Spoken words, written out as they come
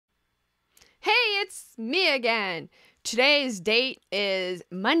it's me again. Today's date is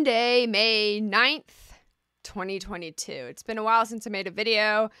Monday, May 9th, 2022. It's been a while since I made a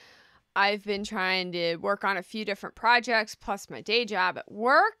video. I've been trying to work on a few different projects, plus my day job at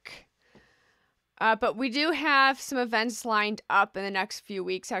work. But we do have some events lined up in the next few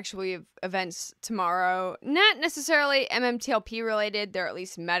weeks. Actually, we have events tomorrow. Not necessarily MMTLP related. They're at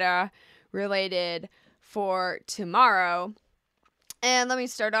least meta related for tomorrow. And let me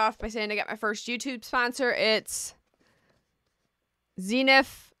start off by saying I got my first YouTube sponsor. It's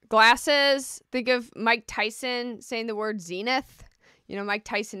Zenith glasses. Think of Mike Tyson saying the word Zenith. You know, Mike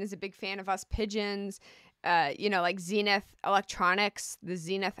Tyson is a big fan of us pigeons. Like Zenith Electronics, the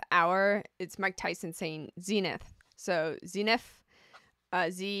Zenith Hour. It's Mike Tyson saying Zenith. So Zenith,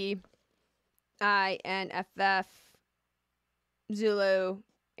 Z-I-N-F-F, Zulu,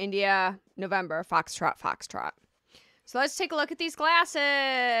 India, November, Foxtrot, Foxtrot. So let's take a look at these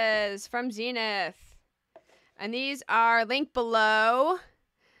glasses from Zenith. And these are linked below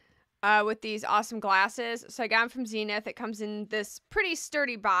with these awesome glasses. So I got them from Zenith. It comes in this pretty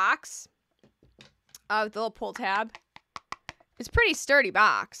sturdy box. With the little pull tab. It's a pretty sturdy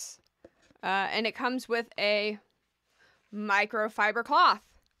box. And it comes with a microfiber cloth,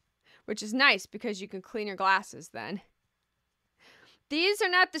 which is nice because you can clean your glasses then. These are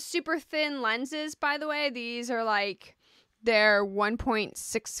not the super thin lenses, by the way. These are like, they're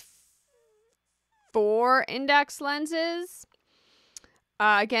 1.64 index lenses.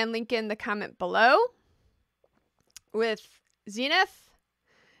 Again, link in the comment below with Zenith.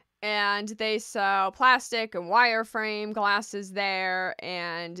 And they sell plastic and wireframe glasses there.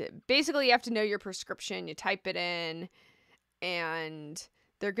 And basically you have to know your prescription. You type it in and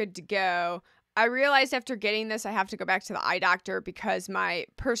they're good to go. I realized after getting this, I have to go back to the eye doctor because my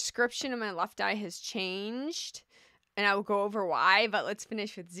prescription in my left eye has changed. And I will go over why, but let's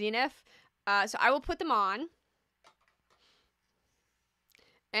finish with Zenith. So I will put them on.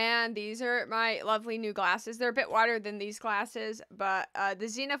 And these are my lovely new glasses. They're a bit wider than these glasses, but the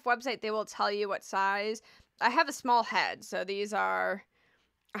Zenith website, they will tell you what size. I have a small head, so these are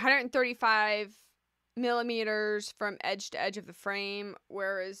 135 millimeters from edge to edge of the frame,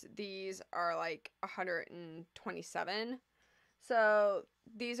 whereas these are like 127. So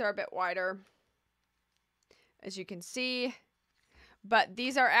these are a bit wider, as you can see, but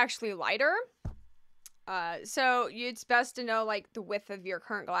these are actually lighter. So it's best to know like the width of your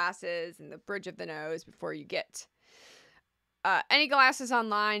current glasses and the bridge of the nose before you get any glasses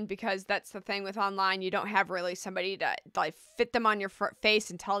online, because that's the thing with online. You don't have really somebody to like fit them on your face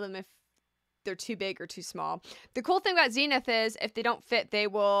and tell them if they're too big or too small. The cool thing about Zenith is if they don't fit,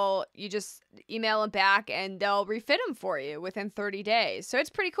 you just email them back and they'll refit them for you within 30 days. So it's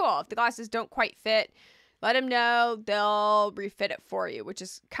pretty cool. If the glasses don't quite fit, let them know, they'll refit it for you, which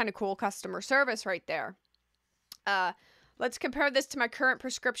is kind of cool customer service right there. Let's compare this to my current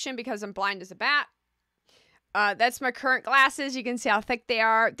prescription because I'm blind as a bat. That's my current glasses. You can see how thick they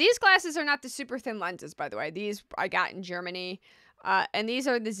are. These glasses are not the super thin lenses, by the way. These I got in Germany. And these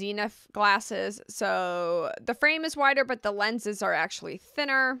are the Zenith glasses. So the frame is wider, but the lenses are actually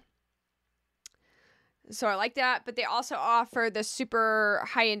thinner. So I like that, but they also offer the super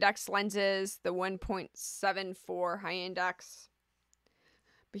high index lenses, the 1.74 high index.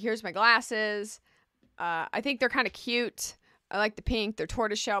 But here's my glasses. I think they're kind of cute. I like the pink. They're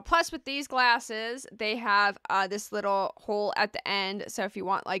tortoiseshell. Plus with these glasses, they have this little hole at the end. So if you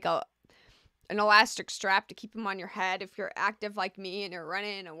want like an elastic strap to keep them on your head, if you're active like me and you're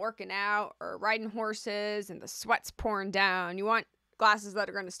running and working out or riding horses and the sweat's pouring down, you want glasses that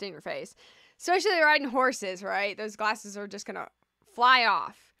are going to stay in your face. Especially riding horses, right? Those glasses are just going to fly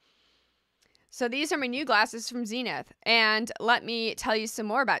off. So these are my new glasses from Zenith. And let me tell you some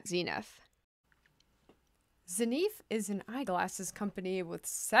more about Zenith. Zenith is an eyeglasses company with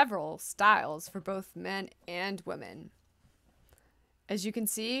several styles for both men and women. As you can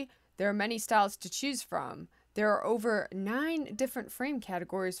see, there are many styles to choose from. There are over 9 different frame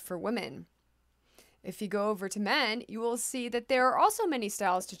categories for women. If you go over to men, you will see that there are also many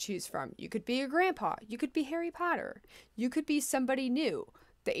styles to choose from. You could be a grandpa. You could be Harry Potter. You could be somebody new.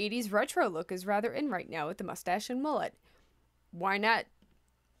 The 80s retro look is rather in right now with the mustache and mullet. Why not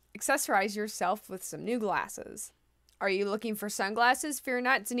accessorize yourself with some new glasses? Are you looking for sunglasses? Fear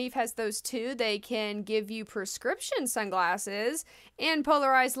not, Zenith has those too. They can give you prescription sunglasses and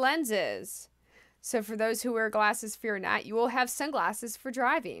polarized lenses. So for those who wear glasses, fear not, you will have sunglasses for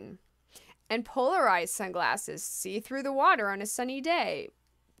driving. And polarized sunglasses, see through the water on a sunny day.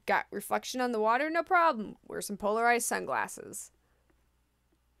 Got reflection on the water? No problem. Wear some polarized sunglasses.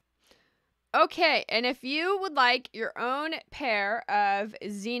 Okay, and if you would like your own pair of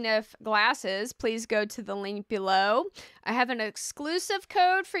Zenith glasses, please go to the link below. I have an exclusive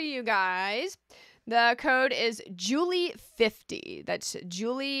code for you guys. The code is Julie50. That's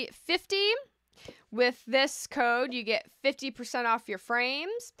Julie50. With this code, you get 50% off your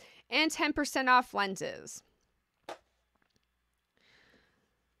frames and 10% off lenses.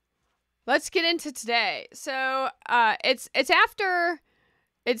 Let's get into today. So, it's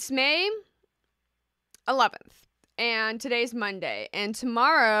May 11th, and today's Monday, and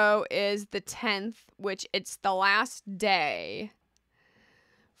tomorrow is the 10th, which it's the last day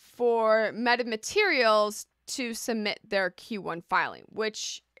for Metamaterials to submit their Q1 filing,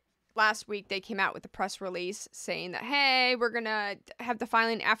 which last week they came out with a press release saying that, hey, we're going to have the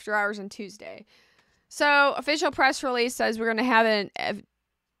filing after hours on Tuesday. So, official press release says we're going to have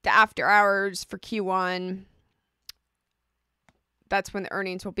the after hours for Q1. That's when the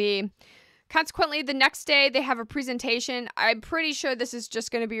earnings will be. Consequently, the next day they have a presentation. I'm pretty sure this is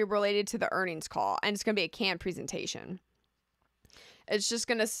just going to be related to the earnings call, and it's going to be a canned presentation. It's just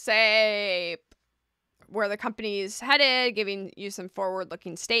going to say where the company is headed, giving you some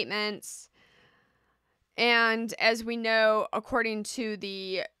forward-looking statements. And as we know, according to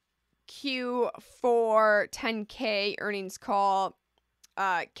the Q4 10K earnings call,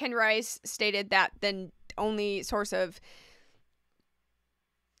 Ken Rice stated that the only source of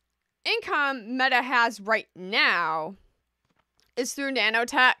income Meta has right now is through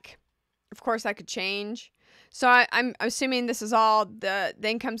nanotech. Of course, that could change. So I'm assuming this is all, the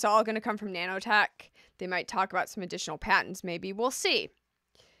income's all going to come from nanotech. They might talk about some additional patents, maybe. We'll see.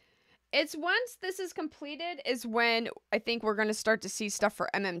 It's once this is completed is when I think we're going to start to see stuff for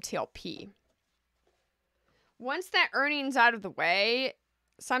MMTLP. Once that earnings out of the way,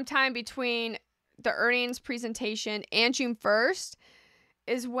 sometime between the earnings presentation and June 1st,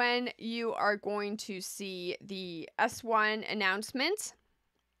 is when you are going to see the S1 announcement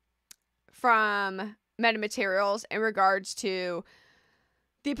from Metamaterials in regards to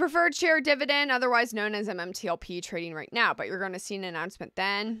the preferred share dividend, otherwise known as MMTLP, trading right now. But you're going to see an announcement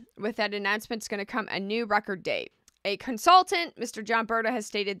then. With that announcement, it's going to come a new record date. A consultant, Mr. John Berta, has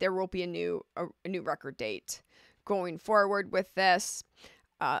stated there will be a new record date going forward with this.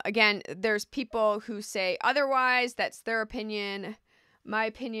 Again, there's people who say otherwise. That's their opinion. My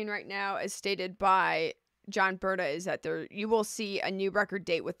opinion right now, as stated by John Berta, is that you will see a new record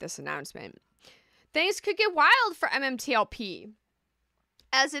date with this announcement. Things could get wild for MMTLP,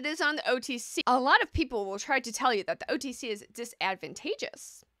 as it is on the OTC. A lot of people will try to tell you that the OTC is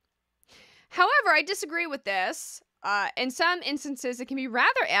disadvantageous. However, I disagree with this. In some instances, it can be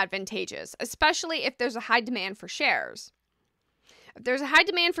rather advantageous, especially if there's a high demand for shares. If there's a high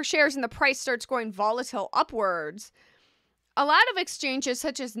demand for shares and the price starts going volatile upwards, a lot of exchanges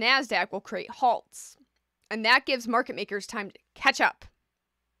such as NASDAQ will create halts, and that gives market makers time to catch up.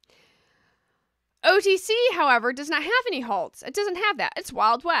 OTC, however, does not have any halts. It doesn't have that. It's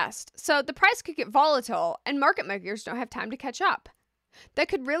Wild West. So the price could get volatile, and market makers don't have time to catch up. That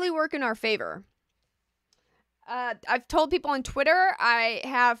could really work in our favor. I've told people on Twitter I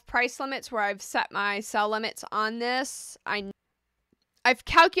have price limits where I've set my sell limits on this. I've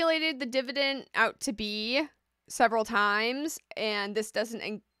calculated the dividend out to be several times, and this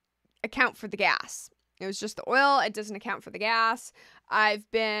doesn't account for the gas. It was just the oil. It doesn't account for the gas. I've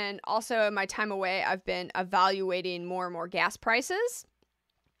been also, in my time away, I've been evaluating more and more gas prices.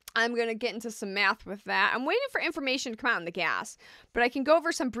 I'm going to get into some math with that. I'm waiting for information to come out on the gas, but I can go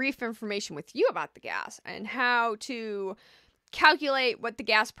over some brief information with you about the gas and how to calculate what the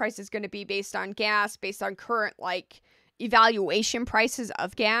gas price is going to be based on gas, based on current, evaluation prices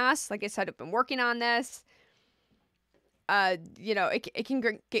of gas. Like I said, I've been working on this. It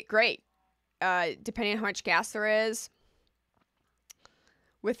can get great, depending on how much gas there is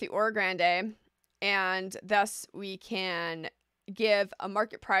with the Oro Grande, and thus we can give a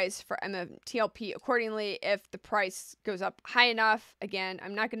market price for MMTLP accordingly if the price goes up high enough. Again,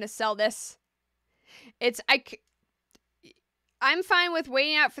 I'm not going to sell this. I'm fine with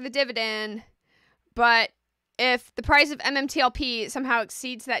waiting out for the dividend, but if the price of MMTLP somehow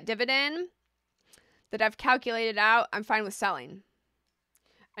exceeds that dividend that I've calculated out, I'm fine with selling.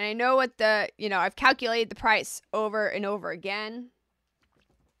 And I know what I've calculated the price over and over again.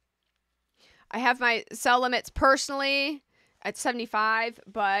 I have my sell limits personally at 75,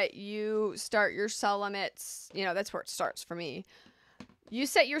 but you start your sell limits, that's where it starts for me. You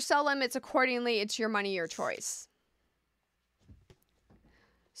set your sell limits accordingly. It's your money, your choice.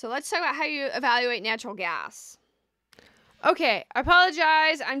 So let's talk about how you evaluate natural gas. Okay, I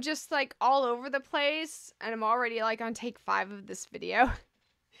apologize. I'm just all over the place, and I'm already on take 5 of this video.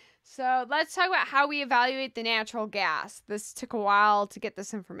 So let's talk about how we evaluate the natural gas. This took a while to get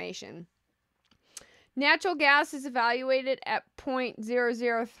this information. Natural gas is evaluated at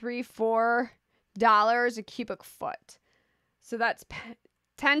 $0.0034 a cubic foot. So that's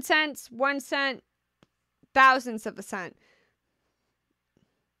 10 cents, 1 cent, thousandths of a cent.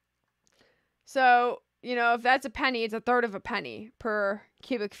 So, you know, if that's a penny, it's a third of a penny per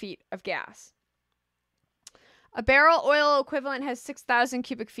cubic feet of gas. A barrel oil equivalent has 6,000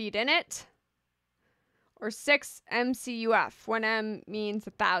 cubic feet in it, or 6 MCUF. 1 M means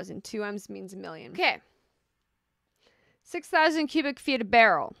 1,000, 2 M's means 1,000,000. Okay. 6,000 cubic feet a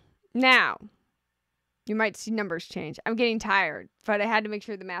barrel. Now, you might see numbers change. I'm getting tired, but I had to make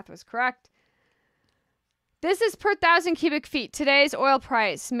sure the math was correct. This is per 1,000 cubic feet. Today's oil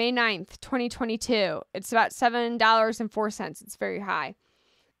price, May 9th, 2022. It's about $7.04. It's very high.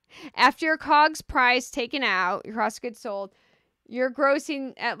 After your COGS price taken out, your cost of goods sold, you're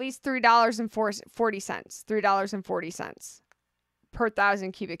grossing at least $3.40. $3.40 per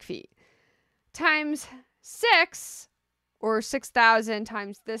 1,000 cubic feet. Times 6, or 6,000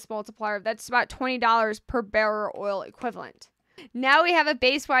 times this multiplier, that's about $20 per barrel oil equivalent. Now we have a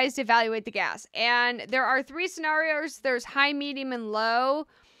base-wise to evaluate the gas. And there are 3 scenarios. There's high, medium, and low.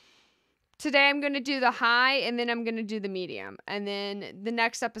 Today I'm going to do the high, and then I'm going to do the medium. And then the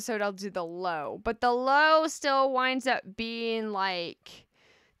next episode I'll do the low. But the low still winds up being like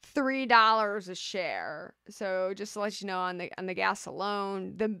 $3 a share. So just to let you know, on the gas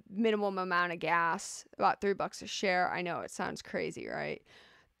alone, the minimum amount of gas, about $3 a share. I know it sounds crazy, right?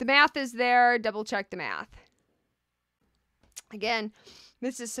 The math is there. Double check the math. Again,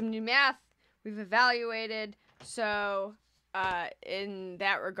 this is some new math we've evaluated. So in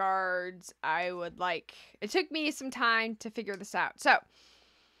that regards, it took me some time to figure this out. So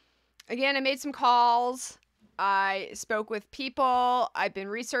again, I made some calls. I spoke with people. I've been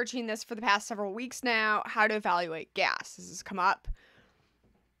researching this for the past several weeks now, how to evaluate gas. This has come up.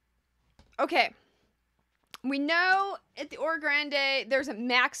 Okay. We know at the Oro Grande, there's a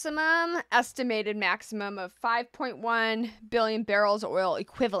estimated maximum of 5.1 billion barrels of oil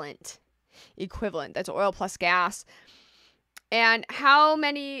equivalent. That's oil plus gas. And how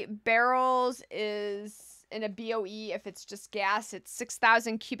many barrels is in a BOE if it's just gas? It's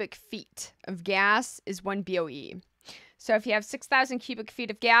 6,000 cubic feet of gas is 1 BOE. So if you have 6,000 cubic feet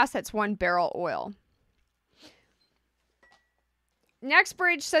of gas, that's 1 barrel oil. Next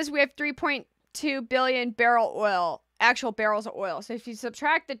bridge says we have 3.2 billion actual barrels of oil. So if you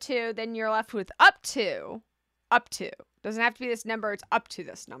subtract the 2, then you're left with up to. Doesn't have to be this number, it's up to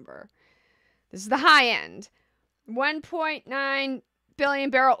this number. This is the high end. 1.9 billion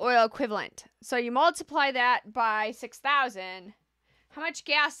barrel oil equivalent. So you multiply that by 6,000. How much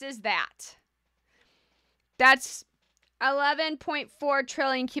gas is that? That's 11.4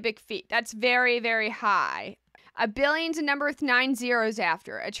 trillion cubic feet. That's very, very high. A billion's a number with 9 zeros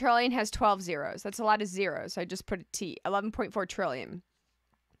after. A trillion has 12 zeros. That's a lot of zeros. So I just put a T. 11.4 trillion.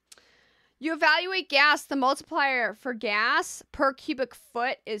 You evaluate gas. The multiplier for gas per cubic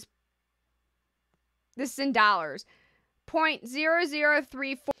foot is, this is in dollars,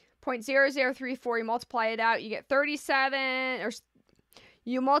 0.0034. You multiply it out, you get 37, or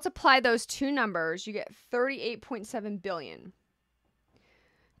you multiply those two numbers, you get 38.7 billion.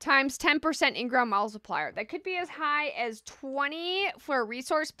 Times 10% in-ground multiplier. That could be as high as 20 for a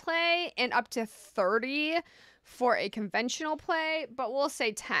resource play and up to 30 for a conventional play, but we'll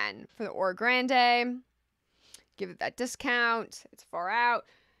say 10 for the Oro Grande. Give it that discount. It's far out.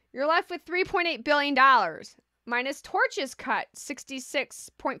 You're left with $3.8 billion. Minus Torch's cut,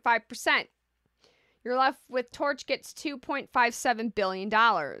 66.5%. You're left with Torch gets $2.57 billion.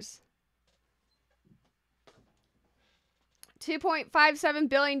 $2.57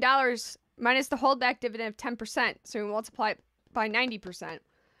 billion minus the holdback dividend of 10%. So we multiply it by 90%.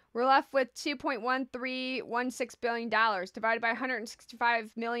 We're left with $2.1316 billion divided by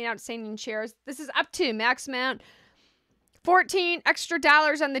 165 million outstanding shares. This is up to max amount. 14 extra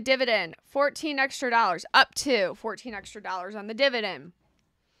dollars on the dividend. 14 extra dollars. Up to 14 extra dollars on the dividend.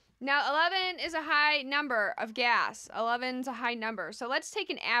 Now, 11 is a high number of gas. 11's a high number. So let's take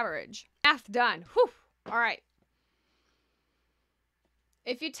an average. Math done. Whew. All right.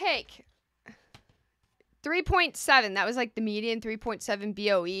 If you take 3.7, that was like the median, 3.7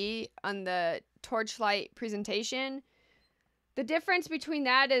 BOE on the Torchlight presentation. The difference between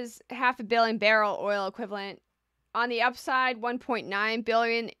that is 500 million barrel oil equivalent. On the upside, 1.9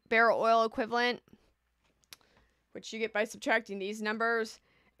 billion barrel oil equivalent, which you get by subtracting these numbers.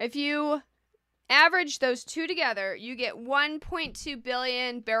 If you average those two together, you get 1.2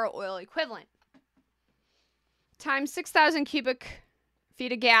 billion barrel oil equivalent. Times 6,000 cubic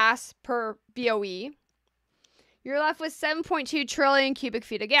feet of gas per BOE. You're left with 7.2 trillion cubic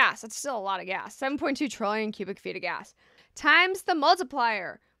feet of gas. That's still a lot of gas. 7.2 trillion cubic feet of gas. Times the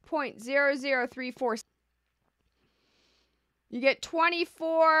multiplier, 0.0034. You get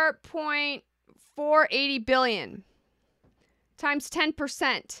 24.480 billion. Times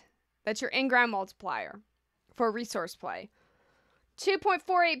 10%. That's your in-ground multiplier for resource play.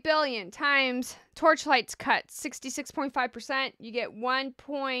 2.48 billion times Torchlight's cut, 66.5%. You get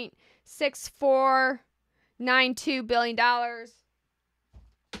 $1.6492 billion.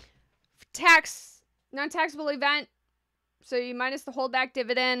 Tax, non-taxable event, so you minus the holdback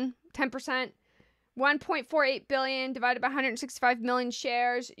dividend, 10%. 1.48 billion divided by 165 million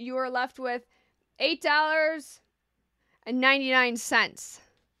shares. You are left with $8.99.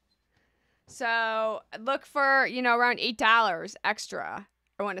 So look for, around $8 extra.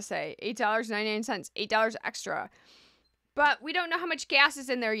 I want to say $8.99, $8 extra. But we don't know how much gas is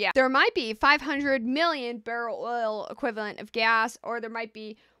in there yet. There might be 500 million barrel oil equivalent of gas, or there might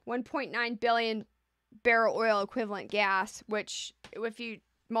be 1.9 billion barrel oil equivalent gas, which if you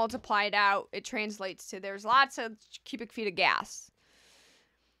multiply it out, it translates to there's lots of cubic feet of gas.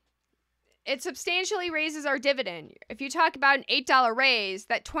 It substantially raises our dividend. If you talk about an $8 raise,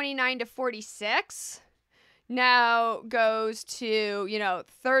 that 29 to 46 now goes to,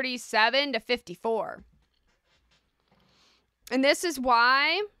 37 to 54. And this is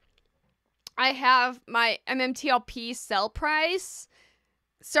why I have my MMTLP sell price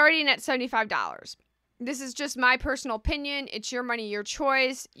starting at $75. This is just my personal opinion. It's your money, your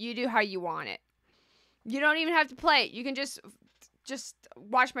choice. You do how you want it. You don't even have to play it. You can just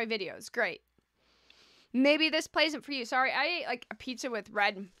watch my videos. Great. Maybe this plays it for you. Sorry, I ate like a pizza with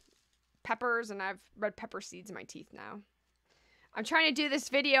red peppers and I have red pepper seeds in my teeth now. I'm trying to do this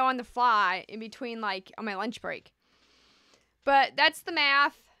video on the fly in between on my lunch break. But that's the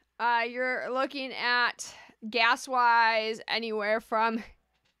math. You're looking at gas-wise anywhere from,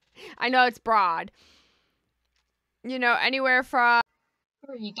 I know it's broad, anywhere from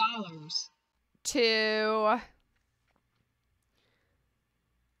 $3 to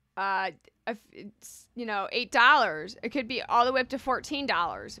 $8. It could be all the way up to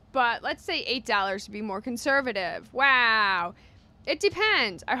 $14, but let's say $8 to be more conservative. Wow. It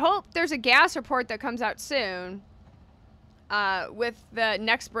depends. I hope there's a gas report that comes out soon. With the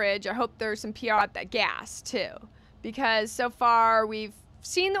next bridge, I hope there's some PR about that gas too, because so far we've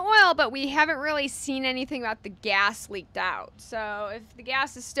seen the oil, but we haven't really seen anything about the gas leaked out. So if the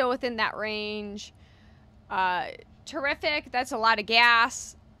gas is still within that range, terrific. That's a lot of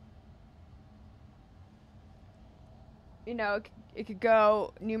gas. It could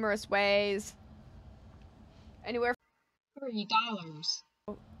go numerous ways. Anywhere from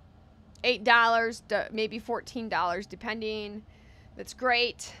 $8 to maybe $14, depending. That's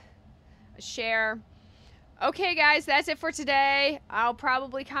great. A share. Okay, guys, that's it for today. I'll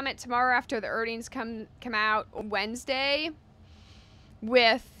probably comment tomorrow after the earnings come out Wednesday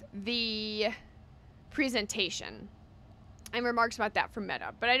with the presentation and remarks about that from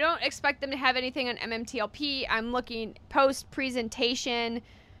Meta. But I don't expect them to have anything on MMTLP. I'm looking post-presentation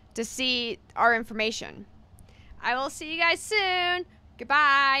to see our information. I will see you guys soon.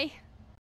 Goodbye.